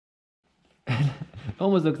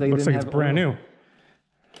Almost looks like Looks like it's brand new.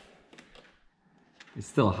 It's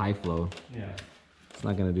still a high flow. Yeah. It's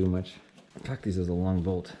not gonna do much. Fuck, these is a long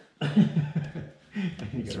bolt.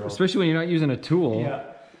 Especially when you're not using a tool. Yeah.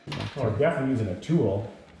 Oh, we're definitely using a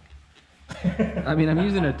tool. I mean, I'm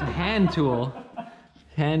using a hand tool.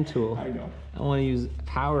 Hand tool. I know. I want to use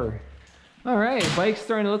power. All right, bike's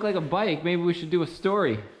starting to look like a bike. Maybe we should do a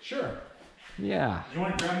story. Sure. Yeah. You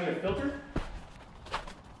want to grab me a filter?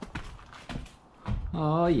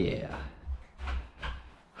 Oh yeah.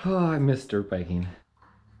 Oh, I miss dirt biking.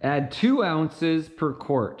 Add 2 ounces per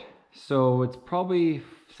quart. So it's probably,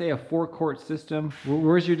 say, a 4-quart system.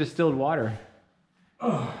 Where's your distilled water?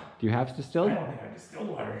 Oh. Do you have distilled? I don't think I have distilled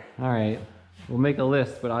water. All right. We'll make a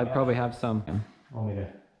list, but I probably have some. Want me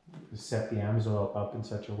to set the Amazon up in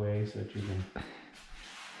such a way so that you can...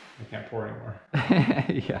 I can't pour anymore.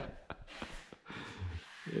 Yeah.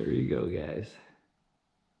 There you go, guys.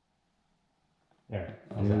 There.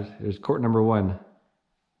 There's quart number 1.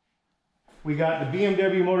 We got the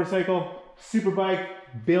BMW motorcycle Superbike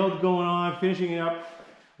build going on, finishing it up.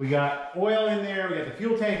 We got oil in there, we got the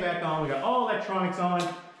fuel tank back on, we got all electronics on, we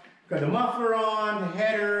got the muffler on, the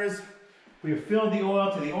headers. We have filled the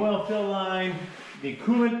oil to the oil fill line. The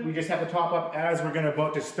coolant, we just have to top up as we're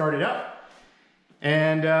about to start it up.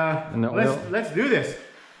 And let's do this.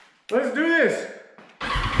 Let's do this.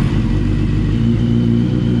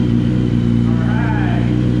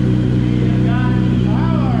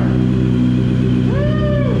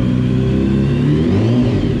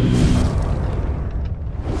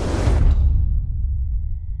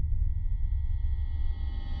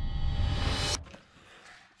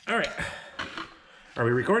 All right. Are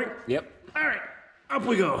we recording? Yep. All right. Up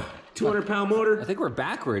we go. 200-pound motor. I think we're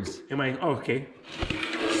backwards. Am I? Oh, okay.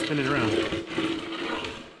 Spin it around.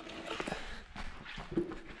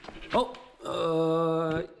 Oh,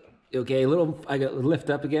 okay. A little. I got to lift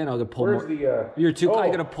up again. I'll pull Where's more. the? You're too. Oh. I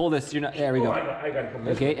gotta pull this. You're not. There we go. I got to pull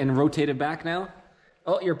this. Okay, and rotate it back now.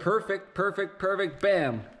 Oh, you're perfect. Perfect. Perfect.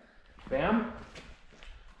 Bam. Bam.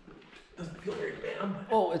 Doesn't feel very bam.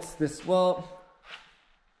 Oh, it's this. Well.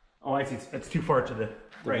 Oh, I see. It's too far to the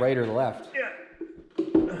right or the left. Yeah.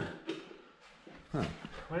 Huh.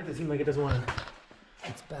 Why does it seem like it doesn't want to?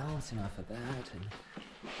 It's balancing off of that. And...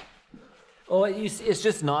 Oh, it's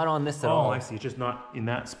just not on this at all. Oh, I see. It's just not in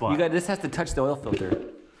that spot. You got this has to touch the oil filter.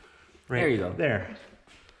 Right. There you go. There.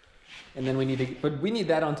 And then we need to, but we need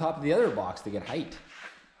that on top of the other box to get height.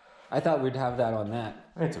 I thought we'd have that on that.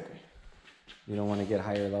 It's okay. You don't want to get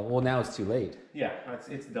higher level. Well, now it's too late. Yeah,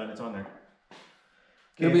 it's done. It's on there.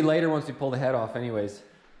 Okay. It'll be later once we pull the head off anyways.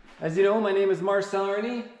 As you know, my name is Marcel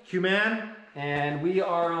Irnie. QMAN. And we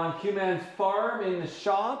are on QMAN's farm in the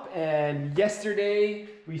shop. And yesterday,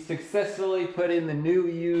 we successfully put in the new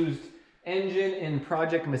used engine in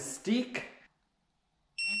Project Mystique.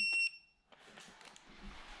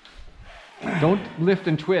 Don't lift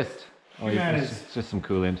and twist. Oh, yeah, it's just some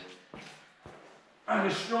coolant. I'm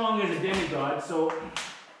as strong as a demigod, so...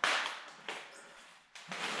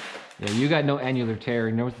 Yeah, you got no annular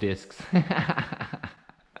tear, no discs. That's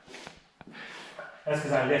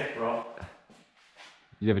because I lift, bro.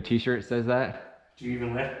 You have a t-shirt that says that? Do you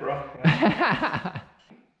even lift, bro? Yeah.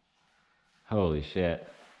 Holy shit.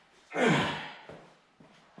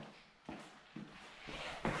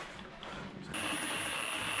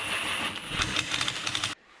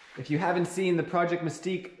 If you haven't seen the Project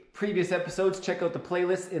Mystique previous episodes, check out the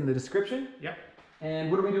playlist in the description. Yep. And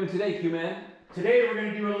what are we doing today, QMAN? Today we're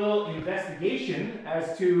going to do a little investigation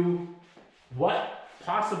as to what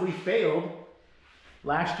possibly failed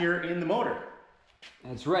last year in the motor.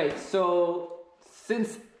 That's right. So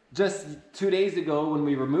since just 2 days ago when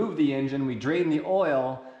we removed the engine, we drained the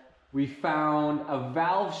oil, we found a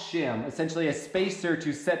valve shim, essentially a spacer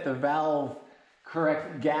to set the valve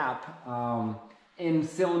correct gap in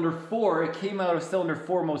cylinder 4. It came out of cylinder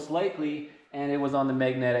 4 most likely, and it was on the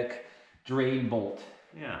magnetic drain bolt.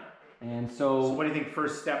 Yeah. And so what do you think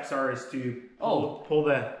first steps are is to pull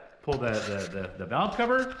the valve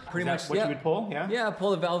cover? Pretty much what you would pull, yeah? Yeah, pull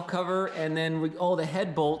the valve cover and then all the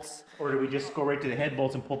head bolts. Or do we just go right to the head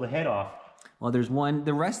bolts and pull the head off? Well, there's one,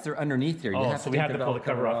 the rest are underneath there. Oh, so we have to pull the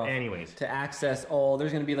cover off anyways. To access all,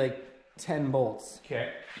 there's gonna be like 10 bolts. Okay.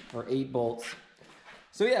 Or 8 bolts.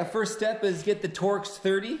 So yeah, first step is get the Torx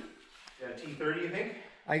 30. Yeah, T30, you think?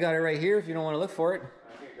 I got it right here if you don't want to look for it.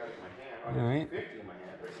 I think I got it in my hand. All right. 50 in my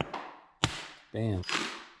hand right now. Bam.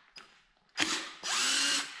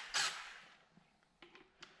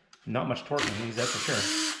 Not much torque in these, that's for sure.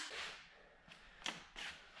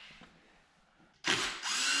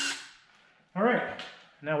 All right.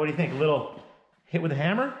 Now, what do you think? A little hit with a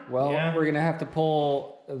hammer? Well, we're gonna have to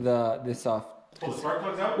pull this off. Pull the spark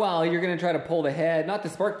plugs out? Well, you're gonna try to pull the head, not the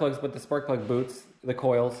spark plugs, but the spark plug boots, the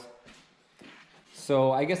coils.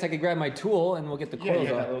 So I guess I could grab my tool and we'll get the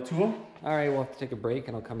coils off. That little tool. All right, we'll have to take a break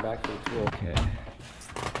and I'll come back for the tool. Okay.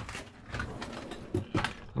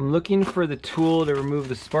 I'm looking for the tool to remove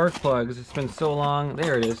the spark plugs. It's been so long.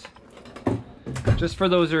 There it is. Just for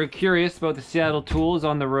those who are curious about the Seattle tools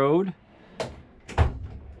on the road.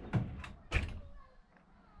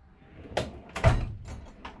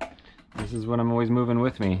 This is what I'm always moving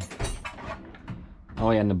with me.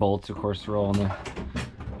 Oh yeah, and the bolts, of course, are all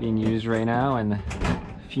being used right now, and a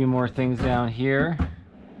few more things down here.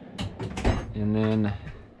 And then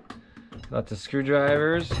lots of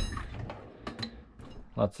screwdrivers,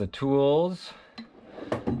 lots of tools,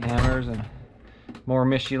 hammers, and more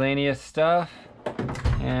miscellaneous stuff,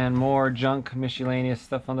 and more junk miscellaneous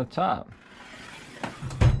stuff on the top.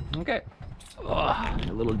 Okay,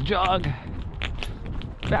 a little jog.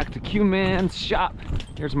 Back to QMAN's shop.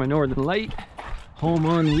 Here's my Northern Lite, home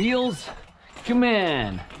on wheels.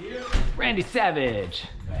 QMAN, Randy Savage.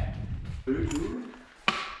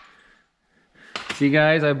 See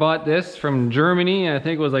guys, I bought this from Germany. I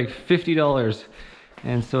think it was like $50.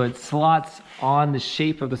 And so it slots on the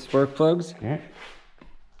shape of the spark plugs. Okay.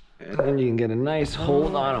 And then you can get a nice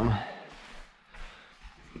hold on them.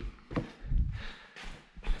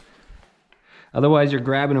 Otherwise, you're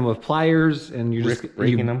grabbing them with pliers and you're just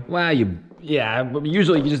breaking them. Well, yeah, but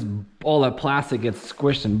usually you just all that plastic gets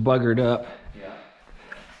squished and buggered up. Yeah.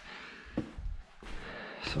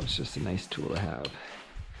 So it's just a nice tool to have.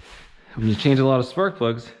 When you change a lot of spark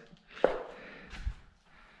plugs,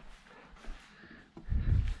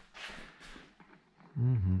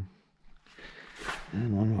 and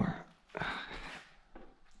one more.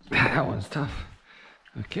 That one's tough.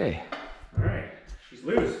 Okay. All right, she's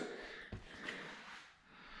loose.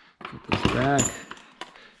 Put this back.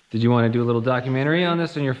 Did you want to do a little documentary on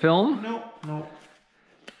this in your film? No, no.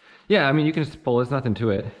 Yeah, I mean, you can just pull, there's nothing to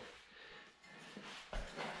it.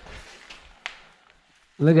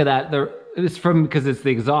 Look at that. It's because it's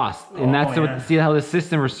the exhaust. And that's see how the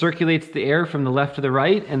system recirculates the air from the left to the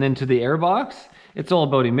right and then to the air box? It's all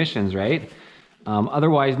about emissions, right?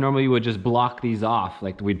 Otherwise, normally you would just block these off.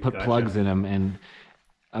 Like we'd put plugs in them. And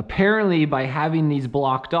apparently by having these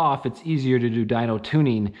blocked off, it's easier to do dyno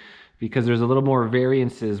tuning because there's a little more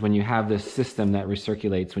variances when you have this system that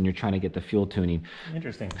recirculates when you're trying to get the fuel tuning.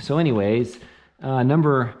 Interesting. So anyways,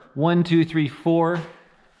 number 1, 2, 3, 4.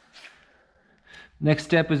 Next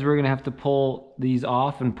step is we're gonna have to pull these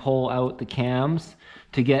off and pull out the cams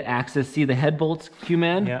to get access. See the head bolts,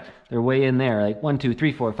 QMAN? Yeah. They're way in there, like 1, 2,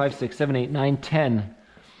 3, 4, 5, 6, 7, 8, 9, 10.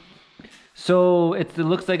 So it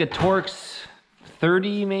looks like a Torx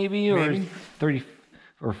 30 maybe, or 30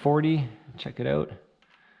 or 40. Check it out.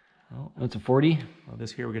 Oh, it's a 40. Well,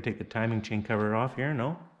 this here, we're gonna take the timing chain cover off here,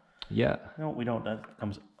 no? Yeah. No, we don't, that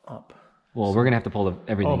comes up. Well, we're gonna have to pull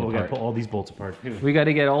everything apart. We gotta pull all these bolts apart too. We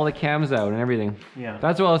gotta get all the cams out and everything. Yeah.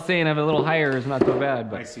 That's what I was saying, have a little higher is not so bad.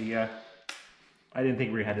 But I see, yeah. I didn't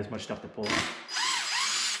think we had this much stuff to pull.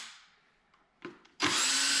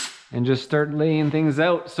 And just start laying things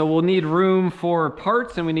out. So we'll need room for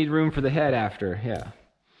parts and we need room for the head after, yeah.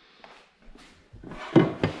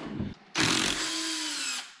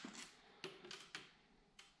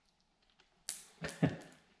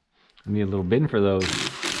 I need a little bin for those.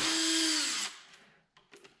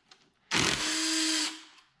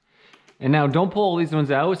 And now don't pull all these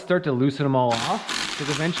ones out, start to loosen them all off,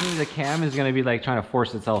 because eventually the cam is gonna be like trying to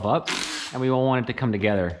force itself up and we won't want it to come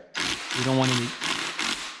together. You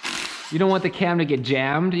don't want the cam to get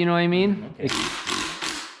jammed, you know what I mean? Okay.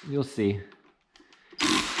 You'll see.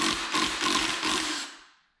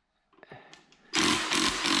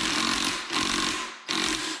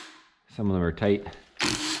 Some of them are tight.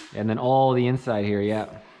 And then all the inside here, yeah.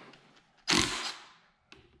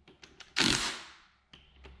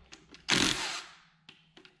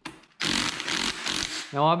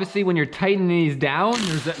 Now obviously when you're tightening these down,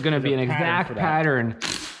 there's going to be an exact pattern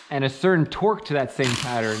and a certain torque to that same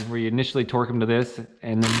pattern where you initially torque them to this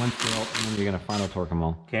and then once they're all, and then you're going to final torque them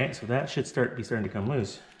all. Okay, so that should be starting to come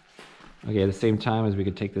loose. Okay, at the same time as we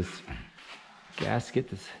could take this gasket,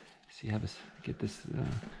 see how this, get this,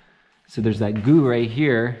 so there's that goo right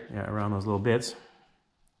here. Yeah, around those little bits.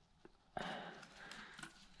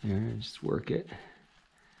 There, just work it.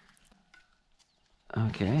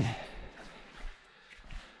 Okay.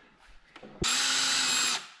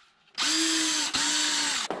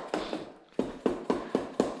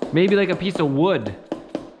 Maybe like a piece of wood.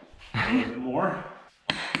 A little bit more.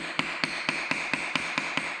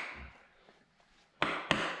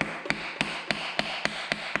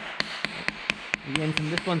 Again,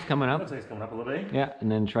 this one's coming up. Looks like it's coming up a little bit. Yeah,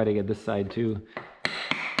 and then try to get this side too.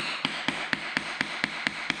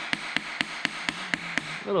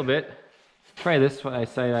 A little bit. Try this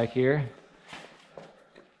side back here.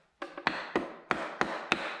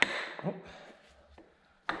 Oh.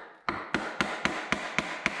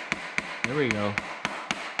 There we go.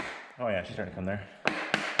 Oh yeah, she's starting to come there.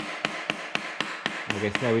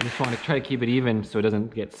 Like I said, we just want to try to keep it even so it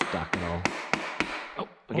doesn't get stuck at all. Oh,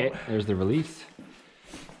 okay, there's the release.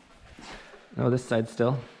 Oh, this side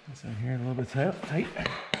still. This side here a little bit tight.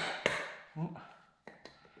 Oh.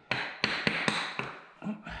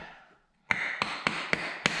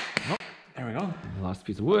 Oh, there we go. I lost a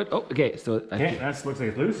piece of wood. Oh, okay, so Okay, that looks like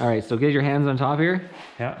it's loose. All right, so get your hands on top here.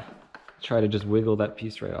 Yeah. Try to just wiggle that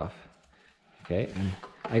piece right off. Okay, and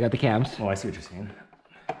I got the cams. Oh, I see what you're saying.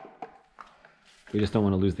 We just don't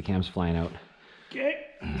want to lose the cams flying out. Okay.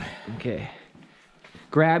 Okay.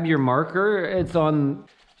 Grab your marker. It's on,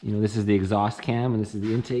 you know, this is the exhaust cam and this is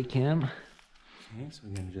the intake cam. Okay, so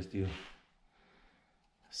we're gonna just do a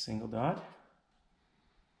single dot.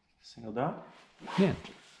 Single dot. Yeah.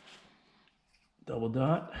 Double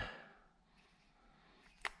dot.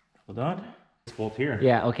 Double dot. This bolt here.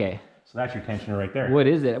 Yeah, okay. So that's your tensioner right there. What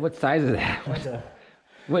is it? What size is that?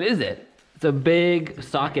 What is it? It's a big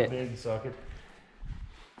socket. Big socket.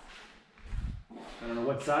 I don't know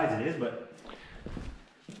what size it is, but...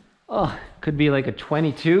 Oh, could be like a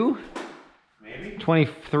 22? Maybe.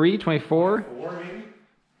 23, 24? 4 maybe?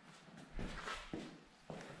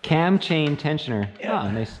 Cam chain tensioner. Yeah.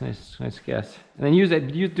 Oh, nice guess. And then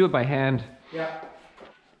do it by hand. Yeah.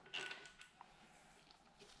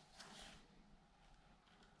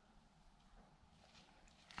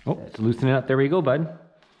 Oh, let's loosen it up. There we go, bud.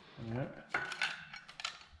 Yeah.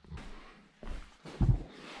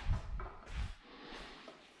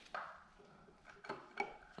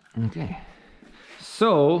 Okay.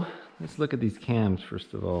 So, let's look at these cams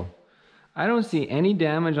first of all. I don't see any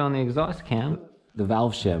damage on the exhaust cam. The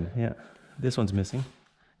valve shim. Yeah. This one's missing.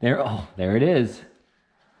 Oh, there it is.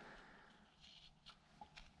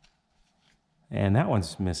 And that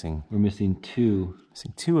one's missing. We're missing two.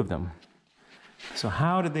 Missing 2 of them. So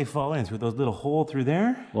how did they fall in? Through those little hole through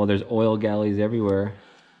there? Well, there's oil galleys everywhere.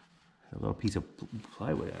 A little piece of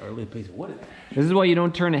plywood or a little piece of wood in there. This is why you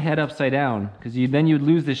don't turn the head upside down, because then you'd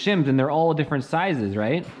lose the shims, and they're all different sizes,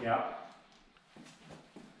 right? Yeah.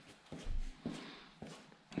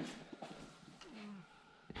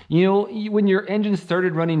 You know, when your engine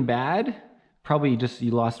started running bad, probably just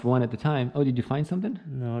you lost one at the time. Oh, did you find something?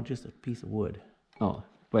 No, just a piece of wood. Oh,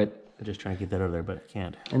 but... I'm just trying to get that out of there, but I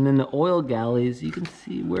can't. And then the oil galleys, you can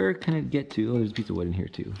see where can it get to. Oh, there's a piece of wood in here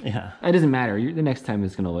too. Yeah. It doesn't matter. The next time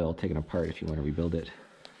it's going to oil taken apart if you want to rebuild it.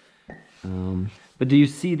 But do you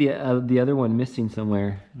see the other one missing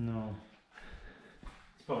somewhere? No.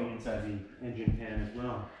 It's probably inside the engine pan as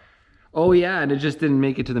well. Oh yeah, and it just didn't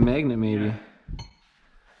make it to the magnet maybe. Yeah.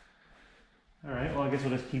 All right, well I guess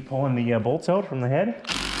we'll just keep pulling the bolts out from the head.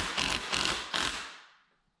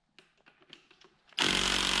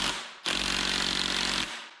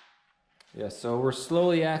 Yeah, so we're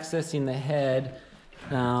slowly accessing the head.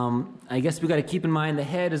 I guess we got to keep in mind the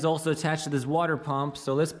head is also attached to this water pump,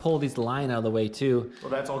 so let's pull this line out of the way too. Well,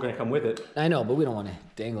 that's all going to come with it. I know, but we don't want to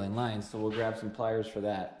dangling lines, so we'll grab some pliers for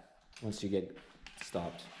that once you get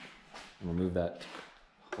stopped. And remove that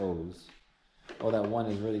hose. Oh, that one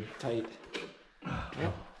is really tight.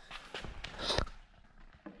 Yep.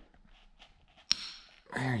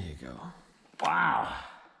 There you go. Wow.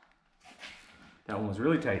 That one was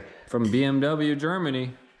really tight. From BMW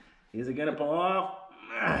Germany. Is it going to pull off?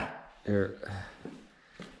 There.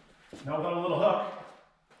 No, without a little hook.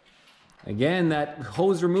 Again, that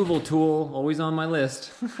hose removal tool, always on my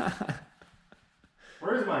list.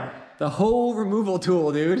 Where's mine? The hose removal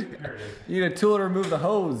tool, dude. There it is. You need a tool to remove the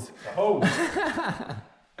hose. The hose.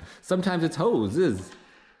 Sometimes it's hoses.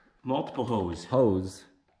 Multiple hose. Hose.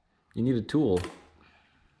 You need a tool.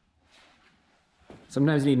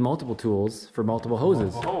 Sometimes you need multiple tools for multiple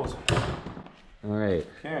hoses. Multiple hose. All right.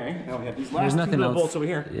 Okay, now we have these There's last nothing two little else. bolts over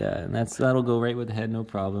here. Yeah, and that'll go right with the head, no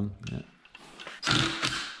problem. Yeah.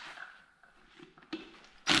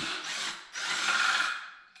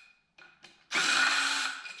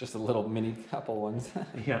 Just a little mini couple ones.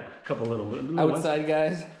 Yeah, a couple little Outside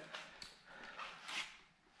guys.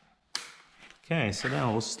 Okay, so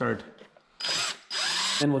now we'll start.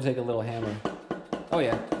 Then we'll take a little hammer. Oh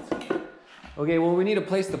yeah. Okay, well we need a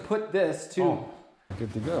place to put this too. Oh.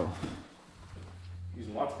 Good to go.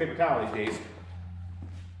 Using lots of paper towel these days.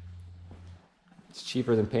 It's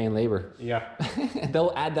cheaper than paying labor. Yeah.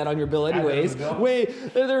 They'll add that on your bill anyways. bill.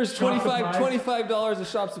 Wait, there's Shop $25 of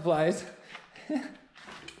shop supplies.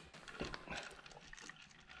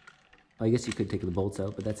 I guess you could take the bolts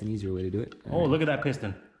out, but that's an easier way to do it. Oh, look at that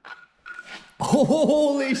piston.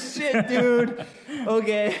 Holy shit, dude.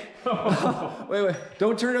 Okay. Wait.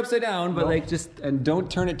 Don't turn it upside down, but like and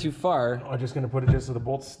don't turn it too far. I'm just gonna put it just so the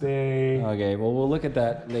bolts stay. Okay, well, we'll look at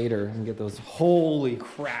that later and get those. Holy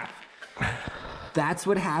crap. That's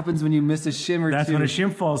what happens when you miss a shim or two. That's when a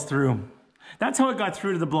shim falls through. That's how it got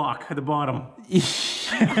through to the block at the bottom.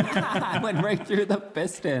 I went right through the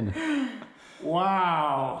piston.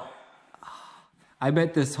 Wow. I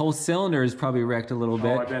bet this whole cylinder is probably wrecked a little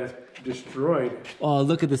bit. Oh, I bet it's destroyed. Oh,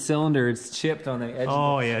 look at the cylinder. It's chipped on the edge.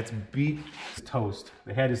 Oh, yeah, it's beat. It's toast.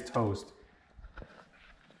 The head is toast.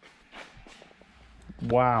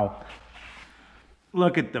 Wow.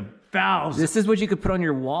 Look at the valves. This is what you could put on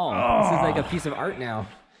your wall. Oh. This is like a piece of art now.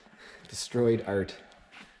 Destroyed art.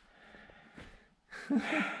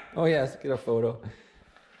 Oh, yes, get a photo.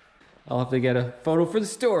 I'll have to get a photo for the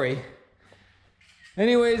story.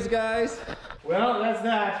 Anyways, guys. Well, that's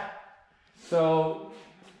that. So,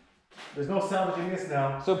 there's no salvaging this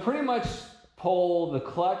now. So pretty much pull the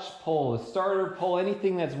clutch, pull the starter, pull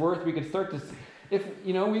anything that's worth. We could start to, if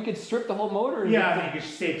you know, we could strip the whole motor. Yeah, you could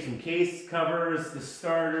save some case covers, the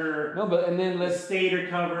starter. No, but and then let's stator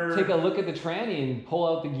cover. Take a look at the tranny and pull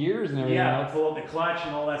out the gears and everything. Yeah, pull out the clutch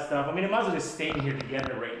and all that stuff. I mean, it might as well just stay here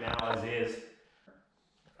together right now as is.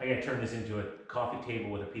 I gotta turn this into a coffee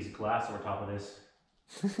table with a piece of glass over top of this.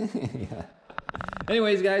 Yeah.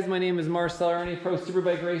 Anyways, guys, my name is Marcel Irnie, Pro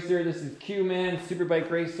Superbike Racer. This is QMAN, Superbike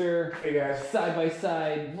Racer. Hey, guys.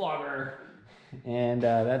 Side-by-side vlogger. And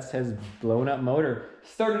that's his blown up motor.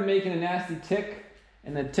 Started making a nasty tick,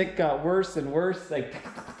 and the tick got worse and worse, like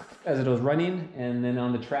as it was running. And then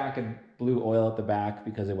on the track, it blew oil at the back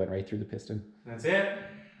because it went right through the piston. That's it.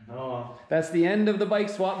 Oh. That's the end of the bike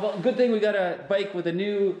swap. Well, good thing we got a bike with a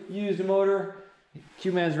new used motor.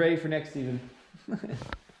 QMAN's ready for next season.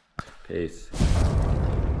 Peace.